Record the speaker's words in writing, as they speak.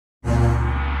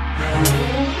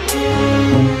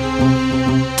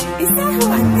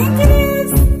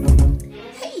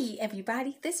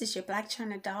everybody, this is your Black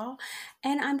China doll,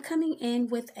 and I'm coming in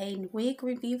with a wig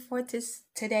review for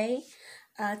today.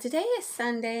 Today is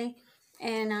Sunday,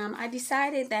 and I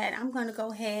decided that I'm going to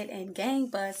go ahead and gang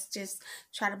bust, just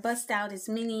try to bust out as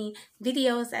many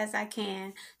videos as I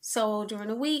can. So during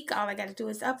the week, all I got to do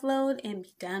is upload and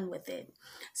be done with it.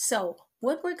 So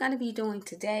what we're going to be doing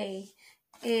today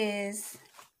is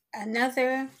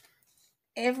another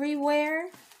EveryWear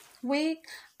wig.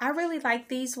 I really like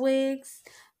these wigs.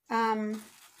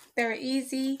 They're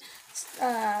easy,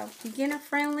 beginner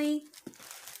friendly.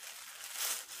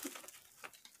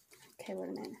 Okay, wait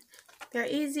a minute. They're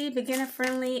easy, beginner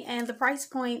friendly, and the price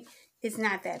point is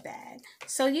not that bad.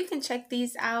 So you can check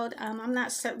these out. I'm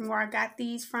not certain where I got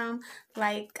these from.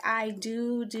 Like I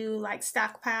do like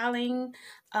stockpiling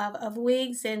of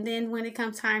wigs, and then when it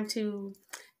comes time to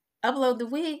upload the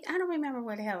wig, I don't remember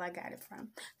where the hell I got it from.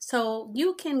 So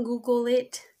you can Google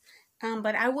it,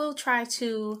 but I will try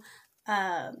to,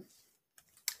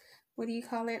 what do you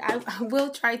call it? I will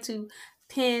try to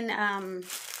pin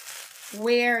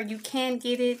where you can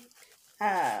get it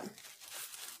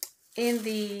in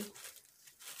the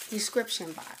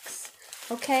description box.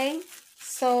 Okay,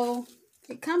 so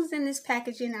it comes in this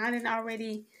packaging. I didn't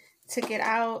already took it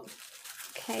out.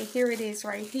 Okay, here it is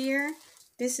right here.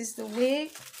 This is the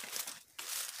wig.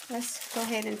 Let's go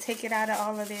ahead and take it out of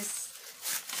all of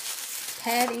this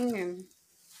padding and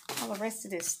all the rest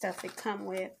of this stuff it come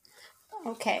with.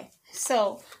 Okay,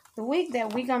 so the wig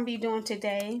that we're going to be doing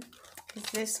today is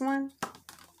this one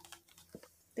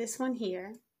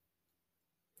here.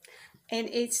 And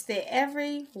it's the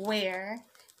EveryWear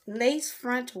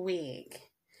Lacefront wig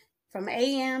from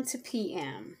AM to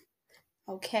PM.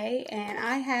 Okay, and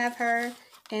I have her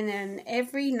in an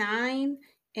Every 9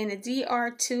 in a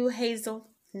DR2 hazelnut.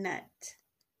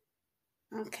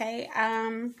 Okay,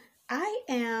 I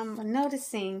am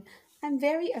noticing I'm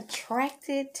very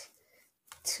attracted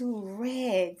to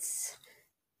reds.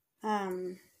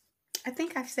 I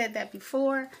think I've said that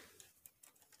before,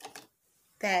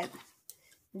 that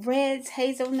reds,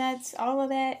 hazelnuts, all of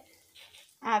that,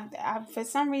 I for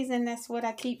some reason that's what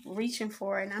I keep reaching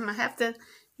for, and I'm gonna have to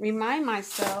remind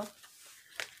myself,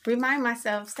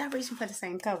 stop reaching for the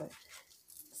same color.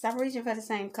 Stop reaching for the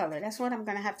same color. That's what I'm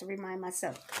going to have to remind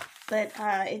myself. But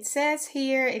it says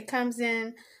here it comes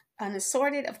in an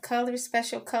assorted of colors,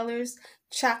 special colors,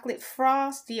 chocolate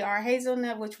frost, DR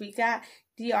hazelnut, which we got,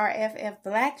 DRFF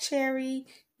black cherry,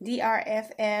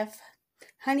 DRFF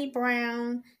honey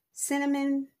brown,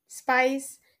 cinnamon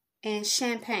spice, and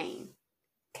champagne.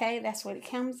 Okay, that's what it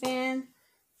comes in.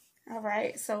 All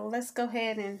right, so let's go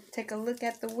ahead and take a look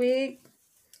at the wig.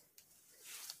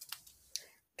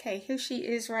 Okay, here she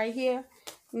is right here.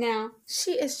 Now,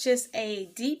 she is just a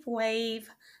deep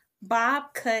wave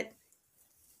bob cut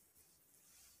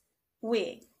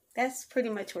wig. That's pretty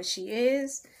much what she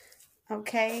is.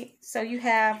 Okay, so you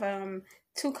have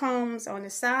 2 combs on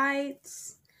the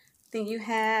sides. Then you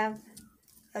have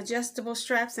adjustable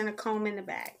straps and a comb in the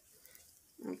back.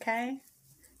 Okay,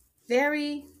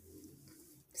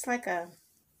 it's like a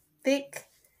thick,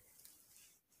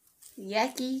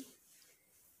 yucky,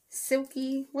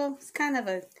 silky, well, it's kind of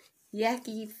a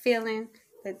yucky feeling,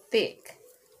 but thick.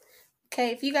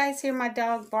 Okay, if you guys hear my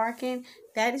dog barking,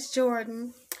 that is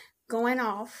Jordan going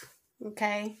off,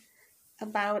 okay,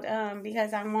 about,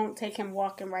 because I won't take him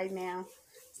walking right now,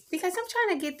 because I'm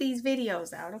trying to get these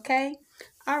videos out, okay?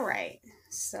 All right,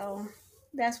 so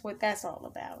that's what that's all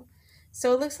about.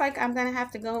 So it looks like I'm going to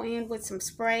have to go in with some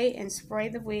spray and spray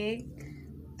the wig,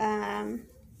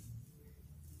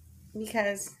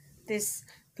 because this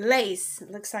lace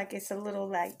looks like it's a little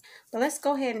light. But let's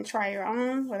go ahead and try her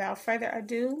on without further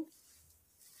ado.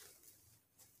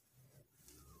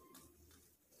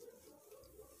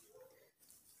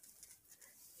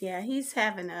 Yeah, he's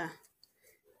having a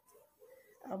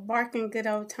barking good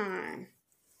old time.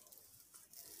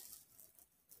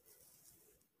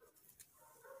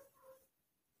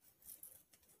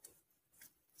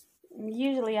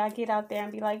 Usually I get out there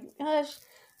and be like, hush,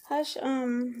 hush,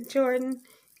 Jordan,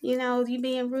 you know, you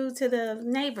being rude to the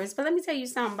neighbors. But let me tell you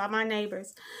something about my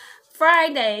neighbors.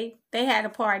 Friday, they had a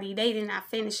party. They did not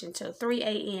finish until 3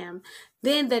 a.m.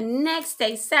 Then the next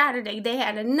day, Saturday, they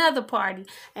had another party,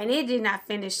 and it did not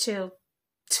finish till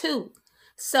 2.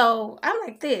 So I'm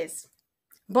like this.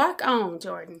 Bark on,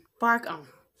 Jordan. Bark on.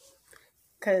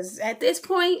 Because at this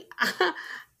point,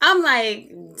 I'm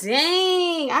like,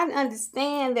 dang, I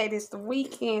understand that it's the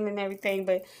weekend and everything,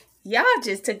 but y'all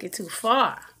just took it too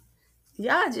far.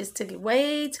 Y'all just took it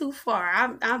way too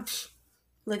far.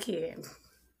 Look here.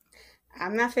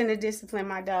 I'm not finna discipline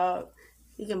my dog.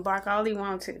 He can bark all he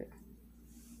wants to.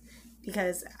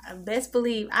 because best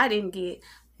believe I didn't get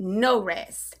no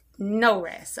rest. No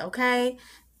rest, okay?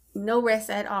 No rest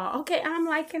at all. Okay, I'm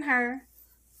liking her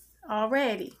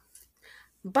already.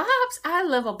 Bobs, I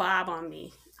love a bob on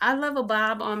me. I love a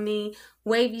bob on me,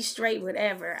 wavy, straight,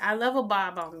 whatever. I love a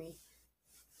bob on me.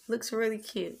 Looks really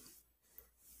cute.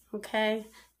 Okay,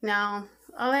 now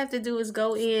all I have to do is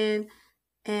go in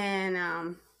and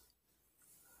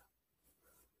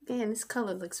man, this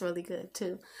color looks really good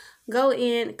too. Go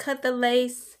in, cut the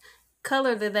lace,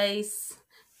 color the lace,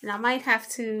 and I might have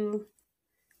to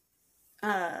put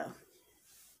a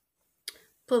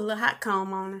little hot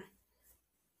comb on her.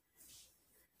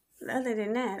 Other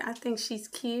than that, I think she's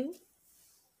cute.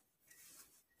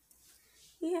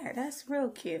 Yeah, that's real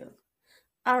cute.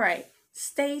 All right,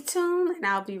 stay tuned and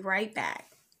I'll be right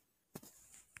back.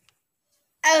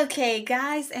 Okay,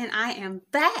 guys, and I am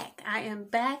back. I am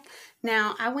back.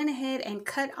 Now, I went ahead and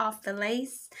cut off the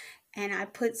lace and I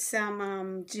put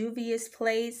some Juvia's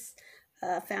Place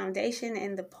foundation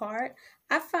in the part.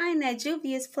 I find that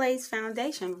Juvia's Place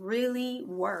foundation really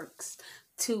works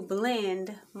to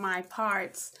blend my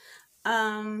parts.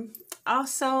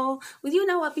 Also, well, you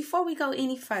know what, before we go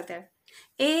any further,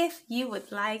 if you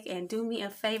would like and do me a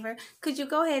favor, could you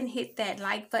go ahead and hit that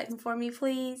like button for me,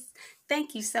 please?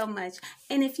 Thank you so much.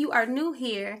 And if you are new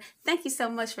here, thank you so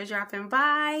much for dropping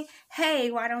by.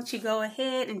 Hey, why don't you go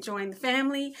ahead and join the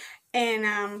family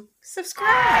and subscribe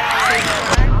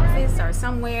to my office or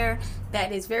somewhere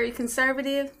that is very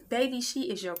conservative. Baby, she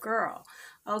is your girl.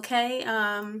 Okay,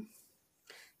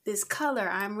 this color,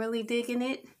 I'm really digging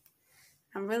it.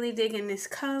 I'm really digging this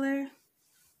color.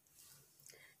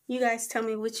 You guys tell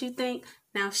me what you think.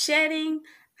 Now, shedding,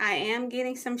 I am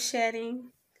getting some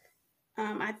shedding.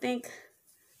 I think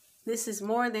this is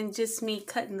more than just me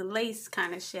cutting the lace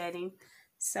kind of shedding.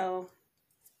 So,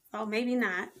 oh, maybe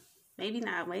not. Maybe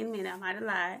not. Wait a minute, I might have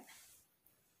lied.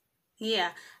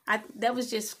 Yeah, that was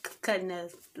just cutting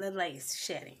the lace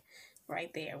shedding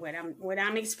right there. What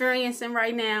I'm experiencing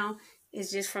right now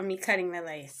is just from me cutting the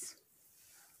lace.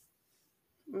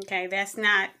 Okay, that's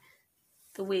not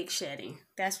the wig shedding.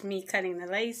 That's me cutting the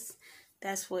lace.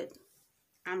 That's what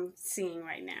I'm seeing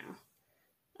right now.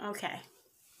 Okay.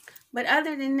 But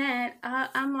other than that,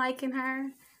 I'm liking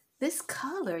her. This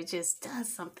color just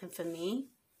does something for me.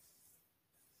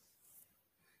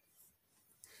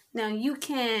 Now you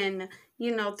can,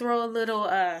 you know, throw a little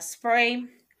spray.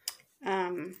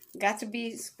 Got to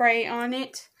be spray on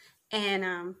it.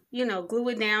 And, you know, glue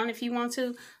it down if you want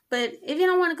to. But if you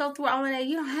don't want to go through all of that,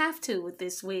 you don't have to with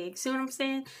this wig. See what I'm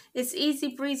saying? It's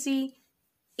easy breezy,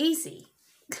 easy.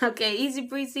 Okay, easy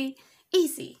breezy,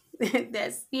 easy.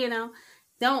 That's, you know,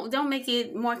 don't make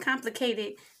it more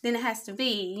complicated than it has to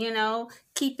be, you know.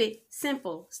 Keep it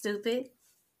simple, stupid.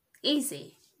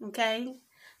 Easy, okay?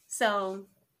 So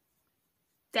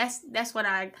that's what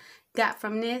I got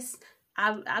from this.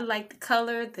 I like the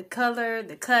color,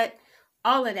 the cut,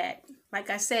 all of that. Like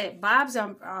I said, bobs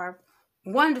are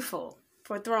wonderful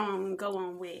for throw-on and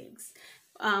go-on wigs.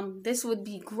 This would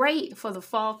be great for the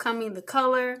fall coming, the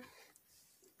color.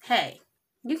 Hey,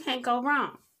 you can't go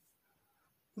wrong.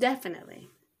 Definitely.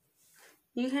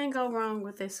 You can't go wrong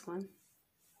with this one.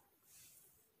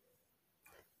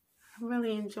 I'm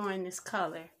really enjoying this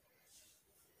color.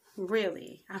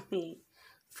 Really. I mean,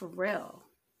 for real.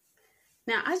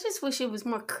 Now, I just wish it was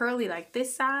more curly like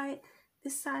this side.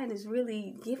 This side is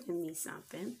really giving me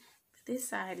something. But this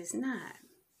side is not.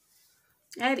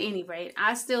 At any rate,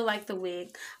 I still like the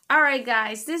wig. Alright,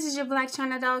 guys. This is your Black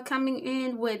China Doll coming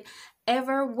in with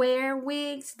EveryWear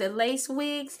wigs. The lace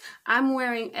wigs. I'm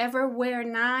wearing EveryWear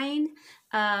 9.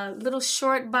 Little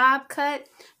short bob cut.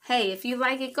 Hey, if you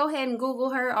like it, go ahead and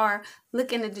Google her or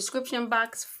look in the description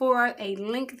box for a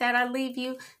link that I leave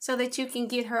you so that you can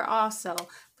get her also.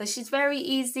 But she's very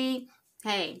easy.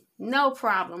 Hey, no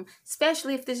problem.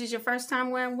 Especially if this is your first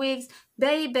time wearing wigs.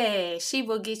 Baby, she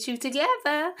will get you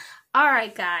together.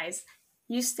 Alright, guys.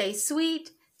 You stay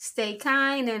sweet, stay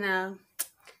kind, and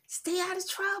stay out of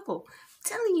trouble. I'm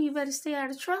telling you, you better stay out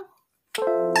of trouble.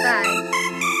 Bye.